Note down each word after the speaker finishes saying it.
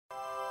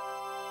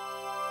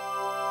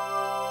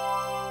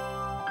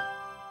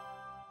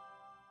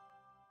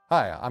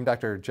Hi, I'm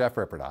Dr. Jeff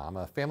Ripperda. I'm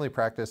a family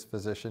practice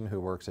physician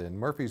who works in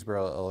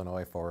Murfreesboro,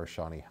 Illinois for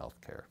Shawnee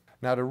Health Care.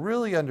 Now, to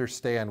really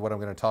understand what I'm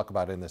going to talk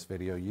about in this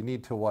video, you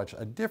need to watch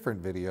a different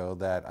video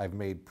that I've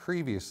made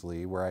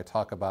previously where I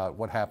talk about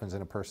what happens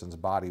in a person's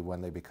body when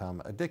they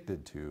become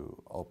addicted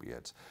to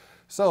opiates.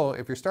 So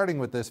if you're starting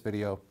with this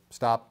video,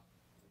 stop,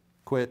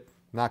 quit,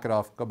 knock it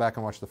off, go back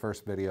and watch the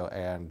first video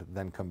and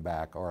then come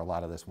back, or a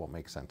lot of this won't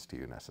make sense to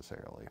you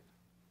necessarily.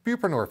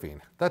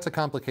 Buprenorphine, that's a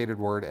complicated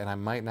word and I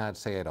might not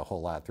say it a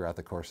whole lot throughout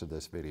the course of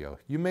this video.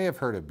 You may have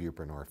heard of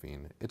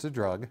buprenorphine. It's a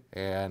drug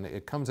and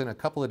it comes in a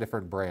couple of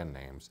different brand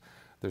names.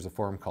 There's a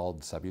form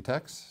called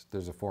Subutex,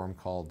 there's a form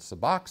called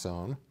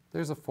Suboxone,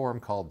 there's a form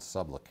called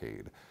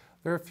Sublicate.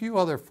 There are a few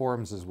other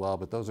forms as well,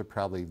 but those are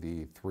probably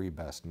the three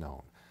best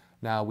known.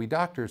 Now, we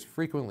doctors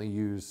frequently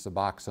use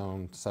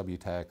Suboxone,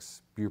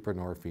 Subutex,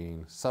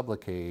 buprenorphine,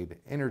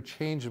 Sublicate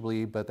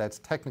interchangeably, but that's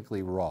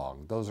technically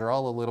wrong. Those are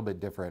all a little bit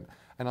different,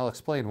 and I'll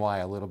explain why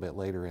a little bit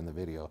later in the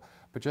video.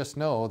 But just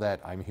know that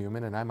I'm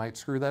human and I might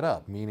screw that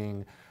up,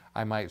 meaning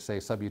I might say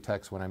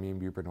Subutex when I mean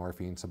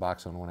buprenorphine,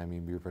 Suboxone when I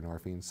mean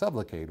buprenorphine,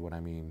 Sublicate when I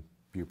mean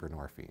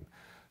buprenorphine.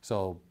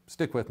 So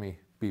stick with me,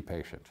 be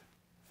patient.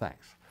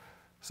 Thanks.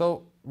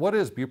 So what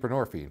is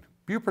buprenorphine?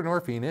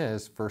 Buprenorphine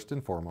is, first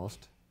and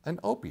foremost, an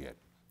opiate.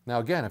 Now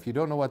again, if you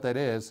don't know what that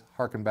is,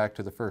 harken back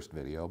to the first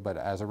video, but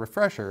as a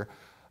refresher,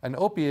 an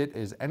opiate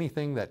is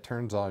anything that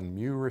turns on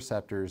mu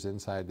receptors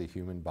inside the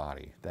human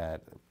body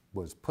that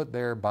was put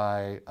there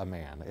by a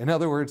man. In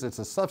other words, it's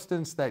a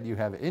substance that you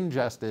have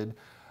ingested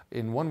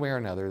in one way or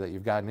another that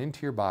you've gotten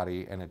into your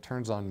body and it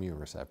turns on mu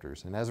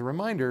receptors. And as a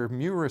reminder,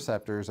 mu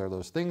receptors are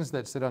those things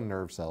that sit on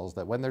nerve cells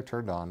that when they're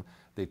turned on,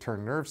 they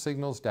turn nerve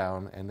signals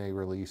down and they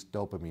release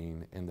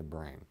dopamine in the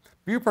brain.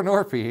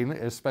 Buprenorphine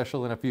is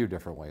special in a few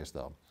different ways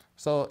though.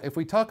 So if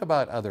we talk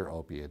about other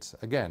opiates,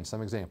 again,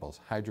 some examples: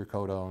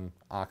 hydrocodone,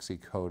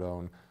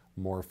 oxycodone,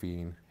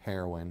 morphine,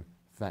 heroin,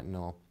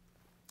 fentanyl.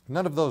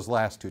 None of those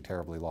last too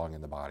terribly long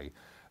in the body.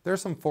 There are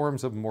some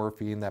forms of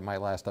morphine that might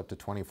last up to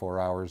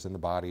 24 hours in the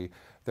body.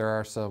 There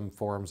are some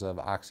forms of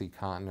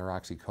OxyContin or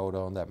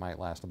oxycodone that might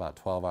last about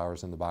 12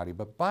 hours in the body,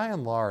 but by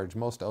and large,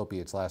 most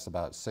opiates last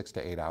about 6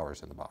 to 8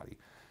 hours in the body.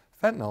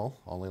 Fentanyl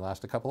only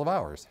lasts a couple of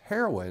hours.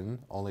 Heroin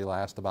only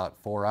lasts about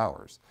 4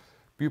 hours.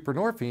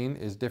 Buprenorphine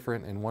is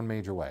different in one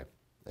major way.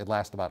 It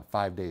lasts about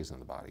 5 days in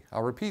the body.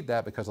 I'll repeat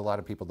that because a lot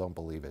of people don't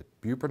believe it.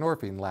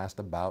 Buprenorphine lasts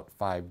about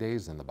 5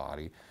 days in the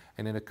body,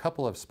 and in a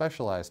couple of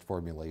specialized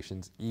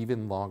formulations,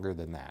 even longer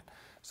than that.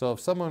 So if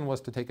someone was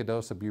to take a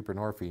dose of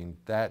buprenorphine,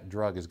 that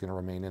drug is going to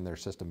remain in their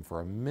system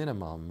for a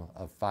minimum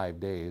of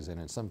 5 days,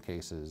 and in some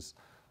cases,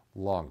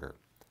 longer.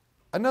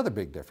 Another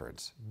big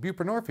difference,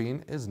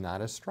 buprenorphine is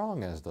not as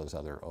strong as those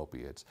other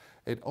opiates.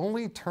 It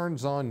only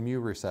turns on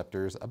mu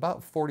receptors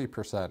about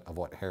 40% of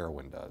what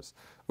heroin does,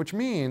 which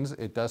means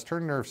it does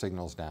turn nerve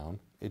signals down,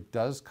 it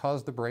does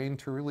cause the brain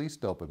to release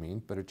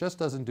dopamine, but it just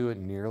doesn't do it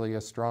nearly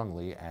as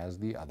strongly as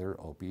the other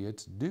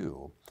opiates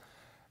do.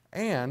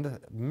 And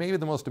maybe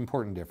the most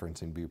important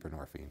difference in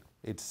buprenorphine,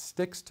 it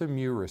sticks to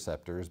mu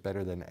receptors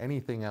better than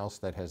anything else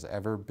that has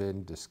ever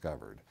been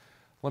discovered.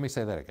 Let me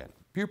say that again.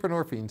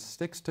 Buprenorphine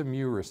sticks to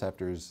mu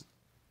receptors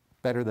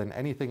better than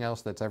anything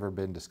else that's ever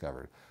been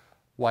discovered.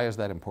 Why is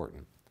that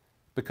important?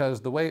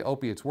 Because the way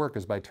opiates work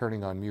is by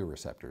turning on mu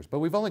receptors, but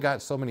we've only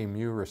got so many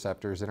mu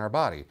receptors in our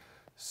body.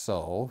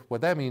 So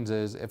what that means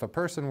is if a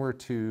person were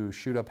to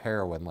shoot up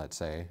heroin, let's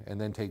say, and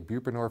then take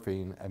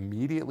buprenorphine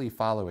immediately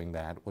following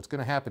that, what's going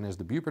to happen is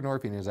the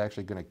buprenorphine is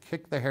actually going to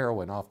kick the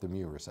heroin off the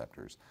mu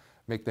receptors,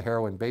 make the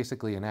heroin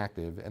basically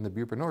inactive, and the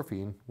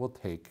buprenorphine will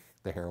take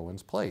the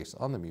heroin's place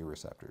on the mu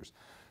receptors.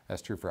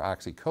 That's true for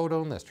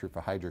oxycodone, that's true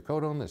for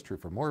hydrocodone, that's true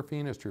for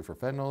morphine, it's true for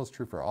fentanyl, it's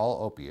true for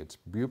all opiates.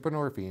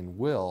 Buprenorphine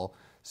will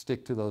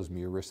stick to those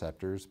mu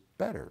receptors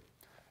better.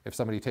 If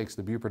somebody takes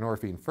the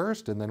buprenorphine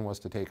first and then was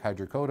to take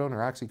hydrocodone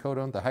or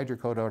oxycodone, the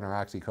hydrocodone or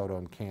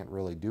oxycodone can't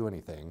really do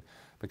anything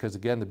because,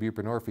 again, the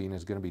buprenorphine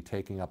is going to be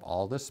taking up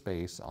all the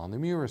space on the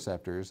mu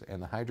receptors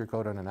and the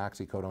hydrocodone and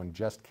oxycodone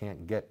just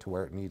can't get to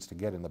where it needs to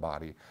get in the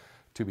body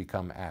to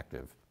become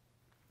active.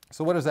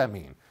 So what does that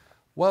mean?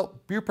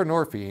 Well,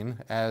 buprenorphine,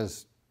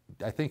 as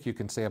I think you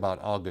can say about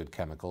all good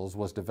chemicals,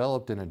 was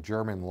developed in a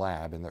German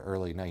lab in the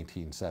early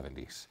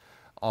 1970s.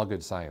 All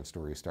good science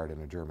stories start in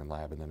a German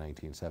lab in the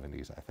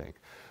 1970s, I think.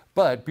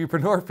 But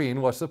buprenorphine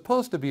was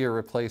supposed to be a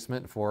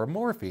replacement for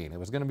morphine. It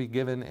was going to be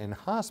given in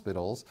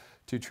hospitals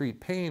to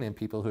treat pain in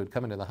people who had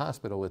come into the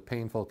hospital with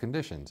painful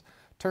conditions.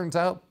 Turns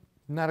out,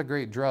 not a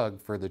great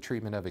drug for the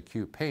treatment of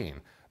acute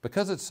pain.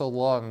 Because it's so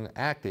long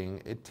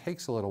acting, it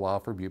takes a little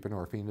while for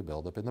buprenorphine to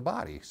build up in the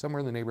body,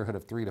 somewhere in the neighborhood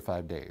of 3 to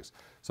 5 days.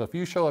 So if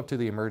you show up to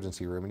the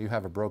emergency room and you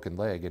have a broken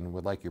leg and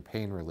would like your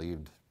pain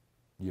relieved,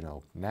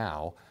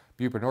 now,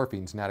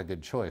 buprenorphine's not a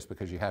good choice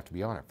because you have to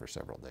be on it for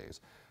several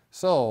days.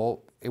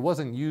 So it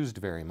wasn't used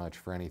very much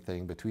for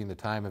anything between the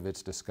time of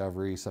its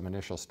discovery, some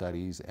initial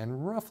studies,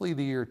 and roughly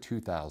the year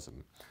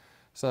 2000.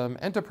 Some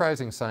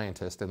enterprising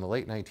scientists in the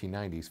late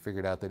 1990s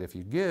figured out that if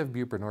you give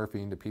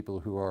buprenorphine to people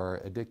who are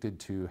addicted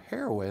to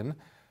heroin,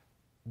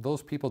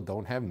 those people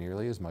don't have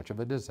nearly as much of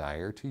a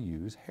desire to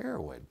use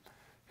heroin.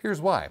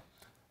 Here's why.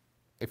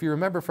 If you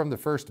remember from the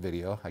first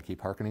video, I keep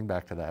hearkening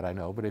back to that, I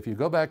know, but if you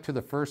go back to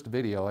the first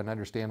video and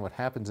understand what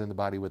happens in the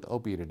body with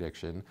opiate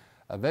addiction,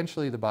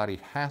 eventually the body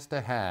has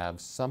to have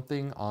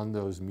something on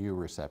those mu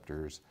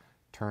receptors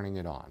turning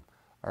it on,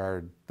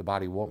 or the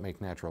body won't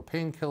make natural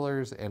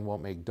painkillers and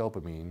won't make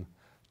dopamine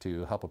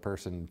to help a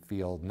person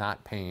feel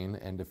not pain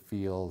and to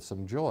feel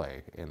some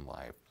joy in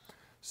life.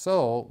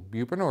 So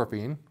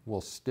buprenorphine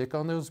will stick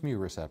on those mu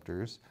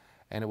receptors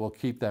and it will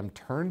keep them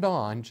turned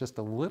on just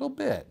a little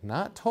bit,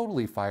 not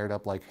totally fired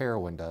up like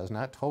heroin does,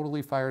 not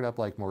totally fired up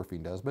like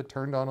morphine does, but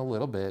turned on a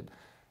little bit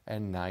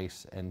and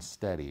nice and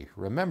steady.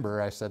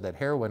 Remember, I said that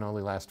heroin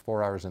only lasts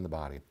 4 hours in the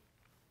body.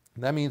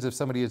 That means if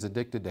somebody is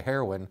addicted to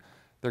heroin,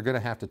 they're going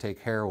to have to take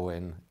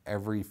heroin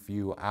every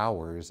few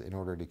hours in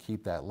order to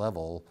keep that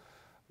level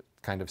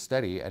kind of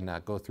steady and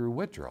not go through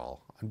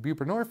withdrawal. On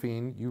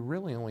buprenorphine, you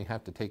really only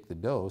have to take the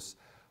dose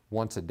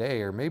once a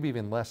day, or maybe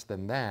even less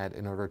than that,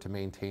 in order to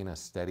maintain a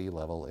steady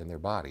level in their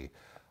body.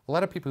 A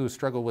lot of people who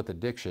struggle with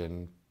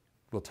addiction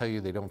will tell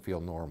you they don't feel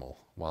normal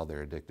while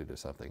they're addicted to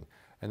something.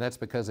 And that's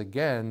because,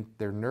 again,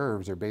 their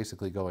nerves are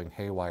basically going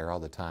haywire all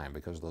the time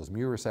because those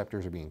mu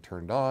receptors are being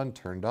turned on,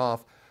 turned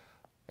off,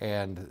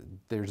 and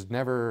there's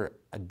never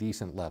a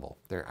decent level.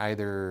 They're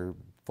either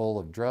full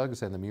of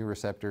drugs and the mu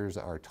receptors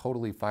are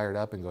totally fired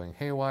up and going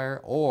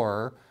haywire,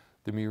 or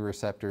the mu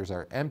receptors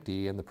are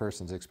empty and the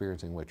person's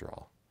experiencing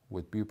withdrawal.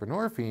 With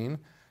buprenorphine,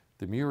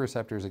 the mu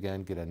receptors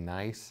again get a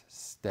nice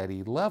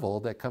steady level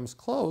that comes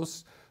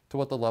close to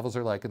what the levels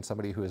are like in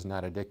somebody who is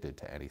not addicted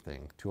to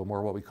anything, to a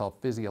more what we call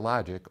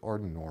physiologic or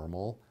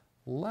normal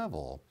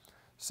level.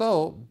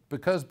 So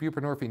because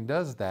buprenorphine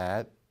does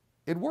that,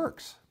 it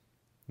works.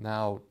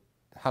 Now,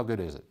 how good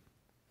is it?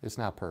 It's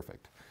not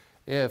perfect.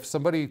 If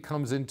somebody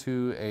comes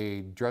into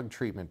a drug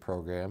treatment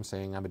program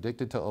saying, I'm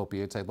addicted to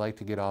opiates, I'd like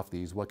to get off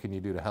these, what can you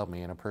do to help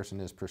me? And a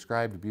person is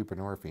prescribed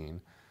buprenorphine,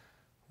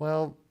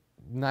 well,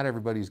 not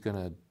everybody's going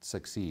to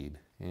succeed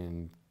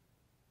in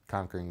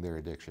conquering their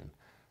addiction.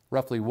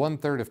 Roughly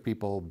 1/3 of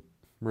people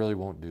really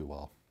won't do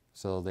well.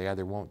 So they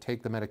either won't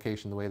take the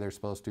medication the way they're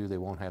supposed to, they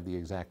won't have the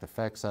exact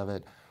effects of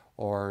it,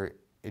 or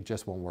it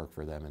just won't work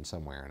for them in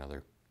some way or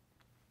another.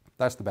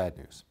 That's the bad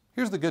news.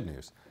 Here's the good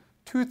news.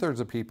 2/3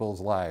 of people's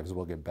lives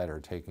will get better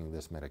taking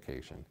this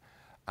medication.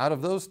 Out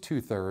of those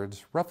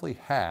 2/3, roughly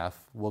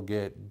half will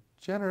get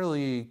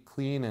generally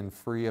clean and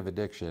free of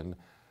addiction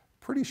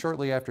pretty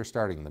shortly after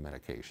starting the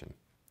medication.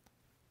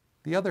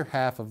 The other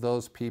half of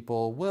those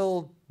people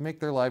will make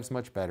their lives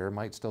much better,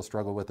 might still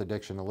struggle with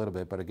addiction a little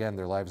bit, but again,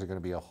 their lives are going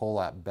to be a whole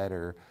lot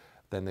better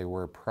than they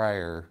were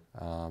prior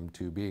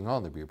to being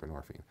on the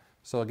buprenorphine.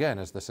 So again,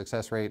 is the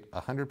success rate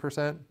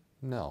 100%?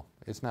 No,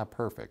 it's not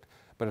perfect,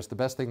 but it's the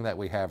best thing that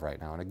we have right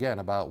now. And again,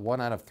 about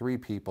 1 out of 3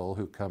 people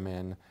who come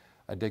in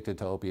addicted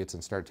to opiates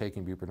and start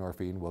taking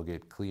buprenorphine will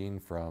get clean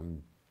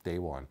from day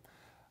one.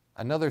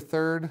 Another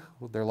 1/3,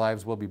 their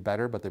lives will be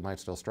better, but they might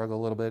still struggle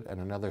a little bit,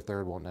 and another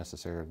 1/3 won't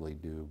necessarily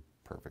do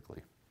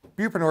perfectly.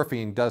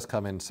 Buprenorphine does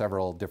come in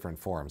several different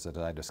forms that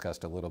I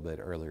discussed a little bit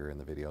earlier in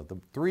the video. The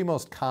 3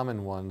 most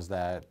common ones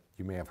that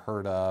you may have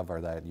heard of or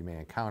that you may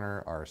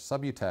encounter are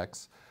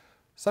Subutex.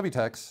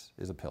 Subutex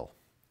is a pill.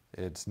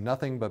 It's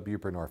nothing but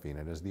buprenorphine.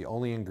 It is the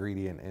only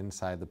ingredient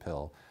inside the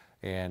pill,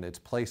 and it's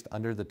placed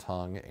under the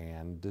tongue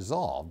and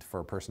dissolved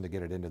for a person to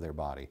get it into their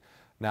body.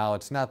 Now,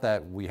 it's not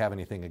that we have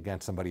anything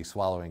against somebody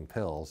swallowing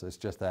pills. It's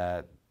just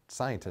that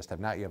scientists have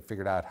not yet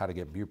figured out how to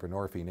get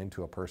buprenorphine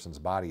into a person's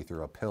body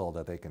through a pill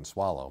that they can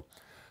swallow.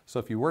 So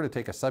if you were to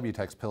take a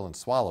Subutex pill and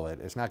swallow it,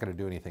 it's not going to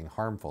do anything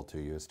harmful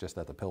to you. It's just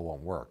that the pill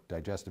won't work.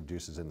 Digestive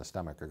juices in the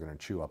stomach are going to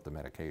chew up the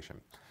medication.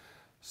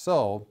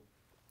 So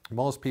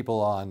most people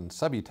on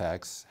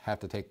Subutex have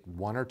to take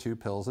 1 or 2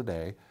 pills a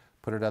day,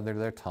 put it under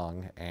their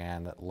tongue,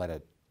 and let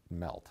it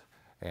melt.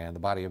 And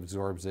the body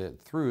absorbs it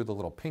through the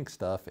little pink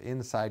stuff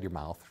inside your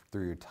mouth,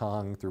 through your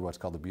tongue, through what's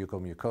called the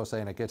buccal mucosa,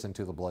 and it gets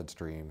into the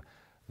bloodstream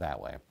that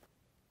way.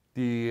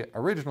 The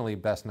originally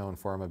best known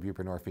form of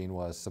buprenorphine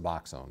was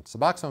Suboxone.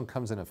 Suboxone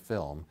comes in a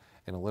film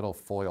in a little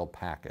foil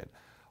packet.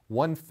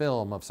 1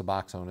 film of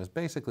Suboxone is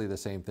basically the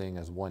same thing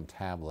as 1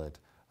 tablet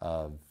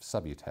of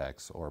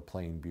Subutex or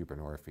plain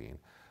buprenorphine.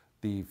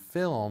 The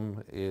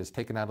film is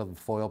taken out of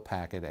the foil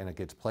packet and it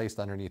gets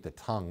placed underneath the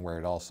tongue where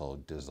it also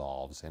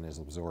dissolves and is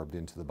absorbed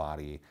into the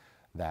body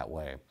that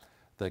way.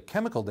 The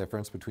chemical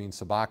difference between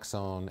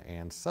Suboxone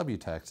and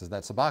Subutex is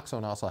that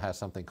Suboxone also has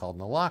something called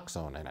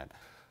naloxone in it.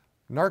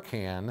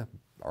 Narcan,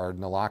 or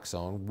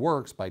naloxone,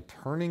 works by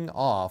turning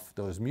off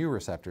those mu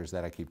receptors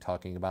that I keep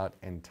talking about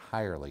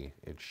entirely.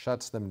 It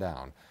shuts them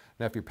down.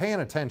 Now, if you're paying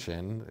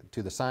attention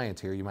to the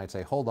science here, you might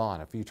say, hold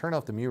on, if you turn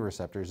off the mu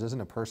receptors, isn't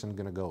a person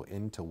going to go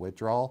into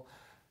withdrawal?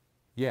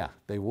 Yeah,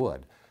 they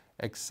would.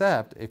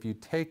 Except if you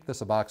take the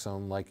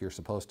Suboxone like you're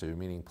supposed to,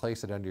 meaning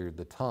place it under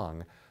the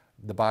tongue,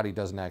 the body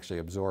doesn't actually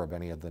absorb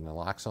any of the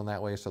naloxone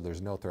that way, so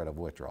there's no threat of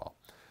withdrawal.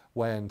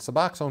 When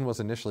Suboxone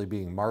was initially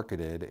being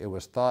marketed, it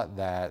was thought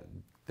that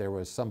there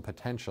was some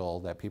potential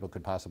that people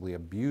could possibly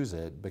abuse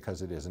it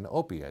because it is an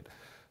opiate.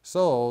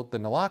 So the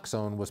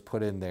naloxone was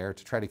put in there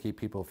to try to keep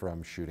people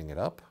from shooting it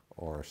up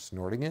or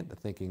snorting it,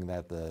 thinking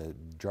that the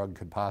drug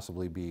could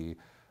possibly be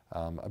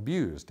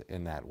abused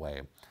in that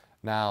way.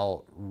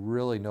 Now,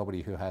 really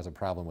nobody who has a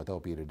problem with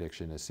opiate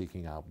addiction is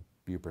seeking out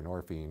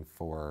buprenorphine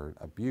for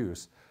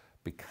abuse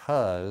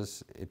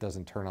because it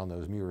doesn't turn on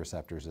those mu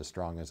receptors as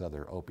strong as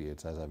other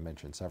opiates, as I've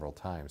mentioned several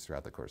times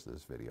throughout the course of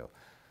this video.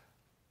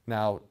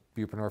 Now,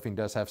 buprenorphine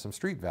does have some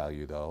street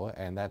value though,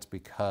 and that's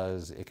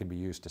because it can be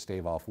used to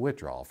stave off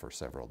withdrawal for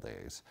several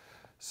days.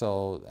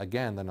 So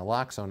again, the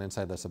naloxone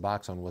inside the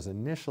Suboxone was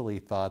initially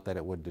thought that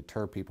it would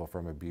deter people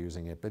from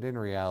abusing it, but in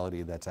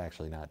reality, that's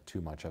actually not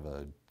too much of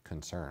a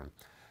concern.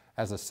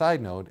 As a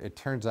side note, it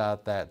turns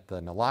out that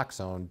the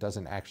naloxone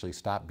doesn't actually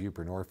stop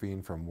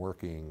buprenorphine from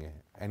working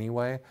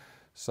anyway.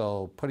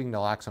 So putting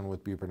naloxone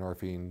with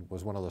buprenorphine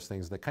was one of those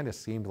things that kind of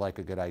seemed like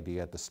a good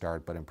idea at the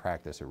start, but in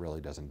practice it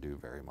really doesn't do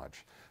very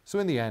much. So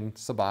in the end,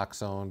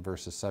 Suboxone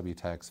versus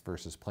Subutex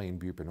versus plain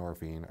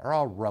buprenorphine are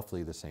all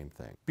roughly the same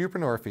thing.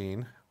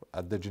 Buprenorphine,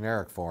 the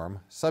generic form,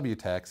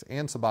 Subutex,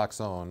 and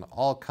Suboxone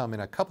all come in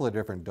a couple of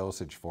different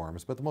dosage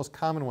forms, but the most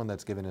common one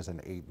that's given is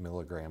an 8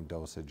 milligram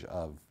dosage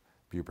of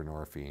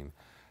buprenorphine.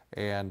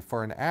 And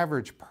for an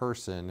average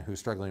person who's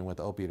struggling with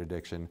opiate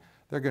addiction,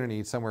 they're going to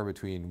need somewhere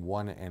between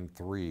 1 and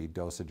 3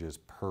 dosages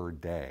per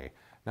day.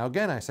 Now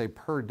again, I say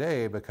per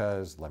day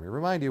because, let me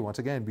remind you, once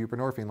again,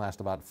 buprenorphine lasts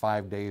about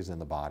 5 days in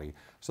the body.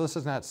 So this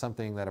is not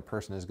something that a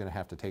person is going to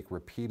have to take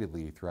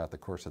repeatedly throughout the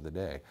course of the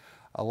day.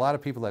 A lot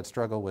of people that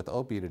struggle with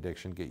opiate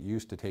addiction get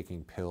used to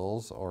taking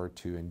pills or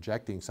to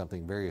injecting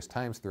something various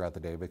times throughout the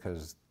day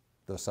because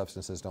those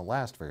substances don't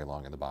last very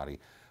long in the body.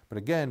 But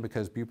again,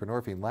 because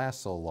buprenorphine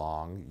lasts so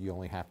long, you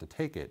only have to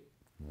take it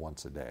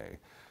once a day.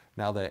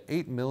 Now the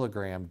 8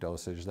 milligram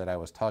dosage that I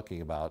was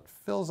talking about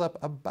fills up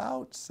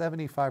about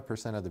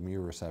 75% of the mu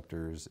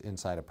receptors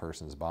inside a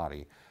person's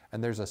body.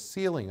 And there's a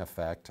ceiling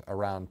effect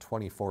around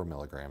 24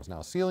 milligrams.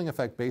 Now ceiling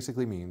effect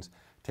basically means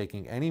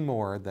taking any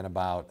more than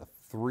about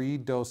 3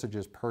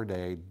 dosages per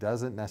day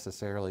doesn't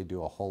necessarily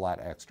do a whole lot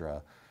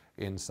extra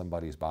in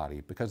somebody's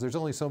body because there's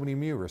only so many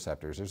mu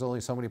receptors. There's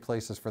only so many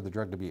places for the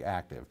drug to be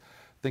active.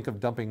 Think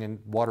of dumping in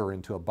water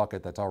into a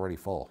bucket that's already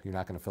full. You're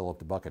not going to fill up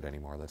the bucket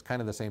anymore. That's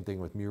kind of the same thing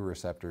with mu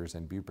receptors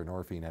and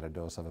buprenorphine at a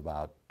dose of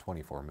about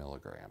 24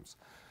 milligrams.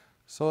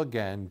 So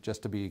again,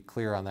 just to be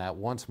clear on that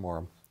once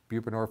more,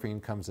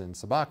 buprenorphine comes in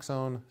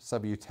Suboxone,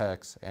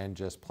 Subutex, and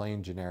just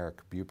plain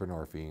generic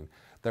buprenorphine.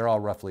 They're all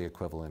roughly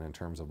equivalent in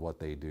terms of what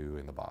they do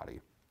in the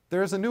body.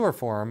 There is a newer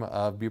form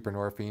of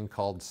buprenorphine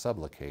called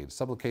Sublicate.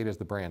 Sublicate is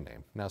the brand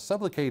name. Now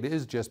Sublicate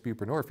is just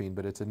buprenorphine,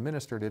 but it's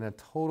administered in a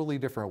totally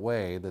different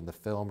way than the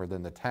film or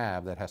than the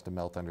tab that has to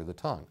melt under the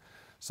tongue.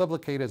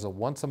 Sublicate is a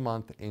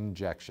once-a-month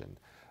injection.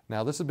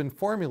 Now this has been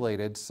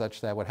formulated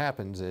such that what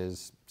happens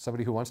is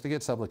somebody who wants to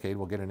get Sublicate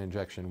will get an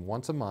injection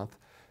once a month.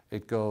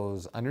 It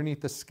goes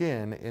underneath the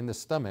skin in the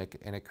stomach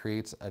and it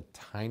creates a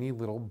tiny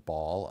little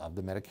ball of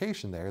the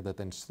medication there that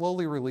then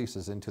slowly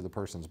releases into the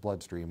person's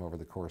bloodstream over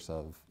the course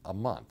of a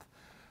month.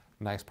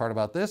 Nice part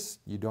about this,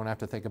 you don't have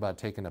to think about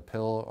taking a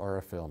pill or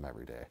a film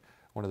every day.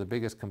 One of the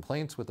biggest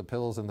complaints with the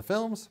pills and the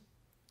films,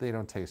 they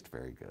don't taste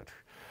very good.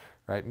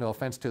 Right? No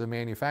offense to the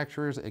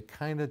manufacturers, it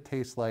kind of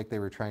tastes like they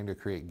were trying to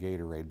create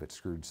Gatorade but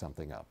screwed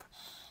something up.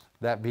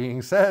 That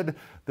being said,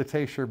 the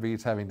taste sure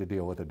beats having to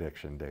deal with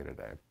addiction day to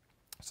day.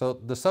 So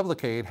the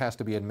Sublicate has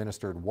to be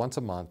administered once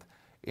a month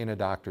in a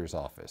doctor's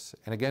office.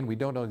 And again, we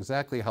don't know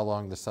exactly how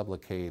long the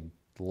Sublicate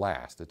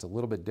lasts. It's a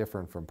little bit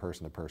different from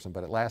person to person,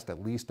 but it lasts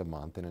at least a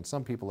month, and in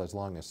some people as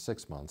long as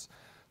 6 months.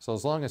 So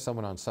as long as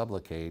someone on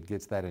Sublicate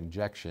gets that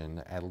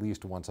injection at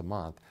least once a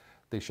month,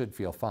 they should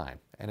feel fine.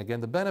 And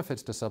again, the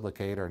benefits to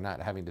Sublicate are not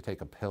having to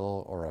take a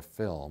pill or a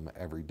film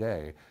every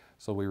day.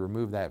 So we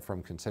remove that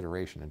from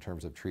consideration in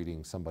terms of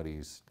treating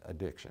somebody's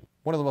addiction.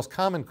 One of the most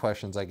common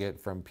questions I get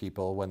from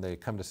people when they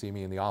come to see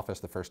me in the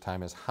office the first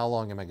time is, how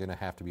long am I going to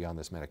have to be on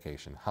this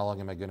medication? How long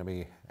am I going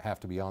to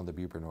have to be on the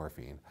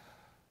buprenorphine?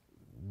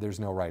 There's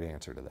no right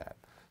answer to that.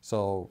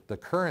 So the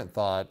current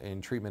thought in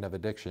treatment of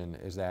addiction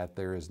is that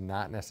there is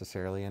not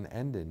necessarily an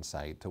end in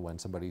sight to when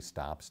somebody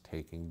stops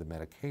taking the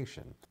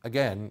medication.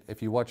 Again,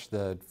 if you watch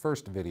the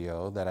first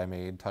video that I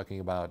made talking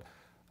about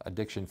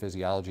addiction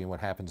physiology and what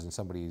happens in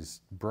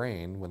somebody's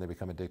brain when they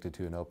become addicted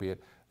to an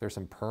opiate, there's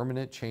some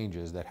permanent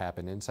changes that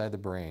happen inside the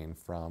brain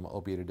from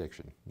opiate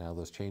addiction. Now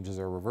those changes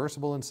are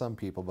reversible in some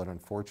people, but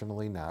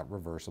unfortunately not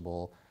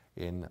reversible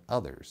in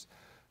others.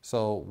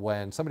 So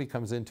when somebody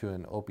comes into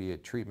an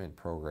opiate treatment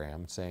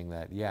program saying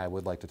that, yeah, I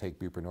would like to take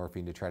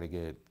buprenorphine to try to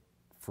get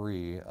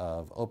free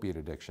of opiate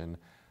addiction,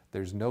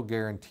 there's no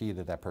guarantee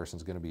that that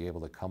person's going to be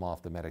able to come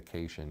off the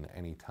medication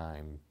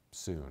anytime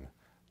soon,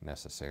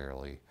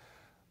 necessarily.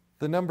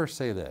 The numbers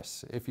say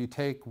this: if you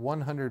take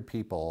 100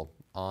 people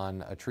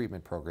on a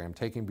treatment program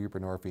taking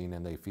buprenorphine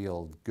and they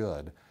feel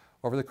good,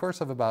 over the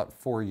course of about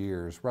 4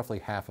 years, roughly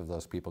half of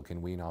those people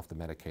can wean off the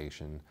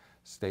medication,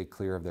 stay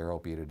clear of their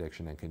opiate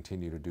addiction, and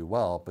continue to do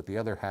well, but the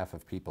other half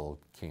of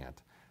people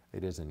can't.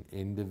 It is an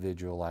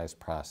individualized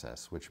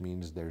process, which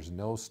means there's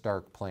no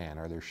stark plan,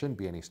 or there shouldn't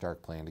be any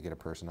stark plan to get a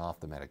person off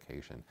the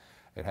medication.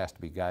 It has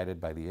to be guided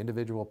by the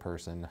individual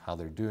person, how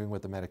they're doing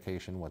with the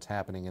medication, what's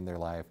happening in their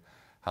life,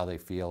 how they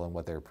feel, and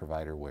what their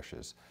provider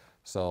wishes.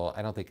 So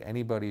I don't think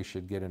anybody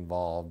should get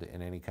involved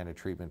in any kind of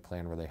treatment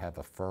plan where they have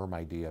a firm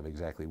idea of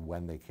exactly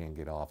when they can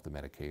get off the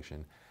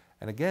medication.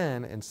 And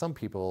again, in some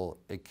people,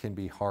 it can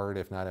be hard,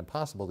 if not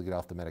impossible, to get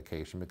off the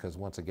medication because,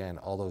 once again,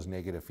 all those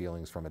negative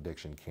feelings from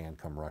addiction can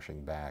come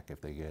rushing back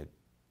if they get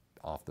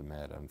off the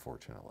med,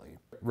 unfortunately.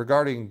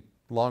 Regarding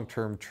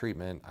long-term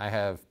treatment, I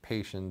have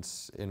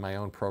patients in my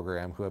own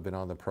program who have been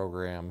on the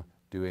program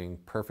doing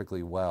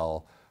perfectly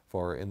well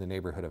for in the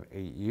neighborhood of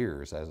 8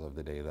 years as of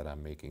the day that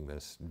I'm making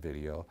this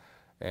video,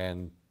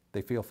 and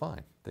they feel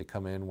fine. They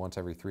come in once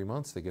every 3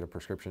 months, they get a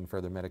prescription for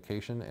their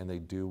medication, and they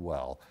do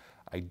well.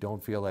 I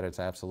don't feel that it's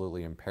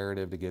absolutely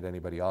imperative to get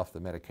anybody off the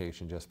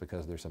medication just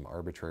because there's some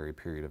arbitrary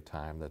period of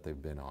time that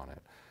they've been on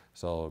it.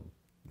 So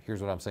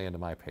here's what I'm saying to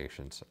my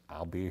patients.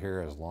 I'll be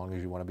here as long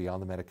as you want to be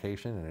on the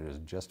medication, and it is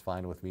just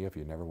fine with me if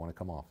you never want to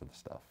come off of the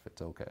stuff.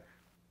 It's okay.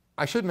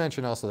 I should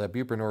mention also that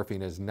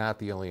buprenorphine is not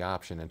the only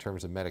option in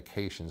terms of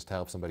medications to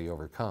help somebody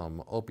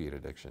overcome opiate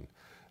addiction.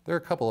 There are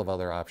a couple of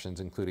other options,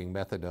 including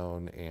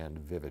methadone and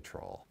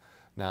Vivitrol.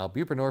 Now,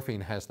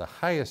 buprenorphine has the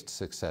highest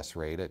success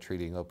rate at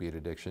treating opiate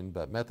addiction,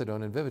 but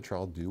methadone and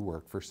Vivitrol do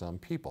work for some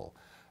people.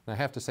 And I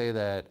have to say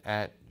that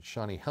at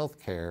Shawnee Health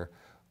Care,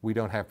 we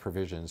don't have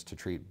provisions to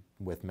treat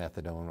with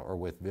methadone or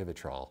with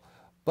Vivitrol.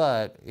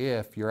 But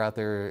if you're out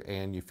there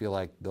and you feel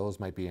like those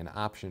might be an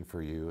option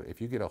for you,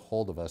 if you get a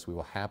hold of us, we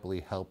will happily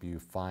help you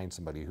find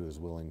somebody who is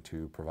willing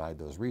to provide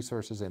those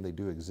resources, and they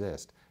do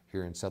exist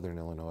here in Southern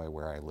Illinois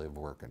where I live,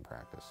 work, and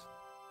practice.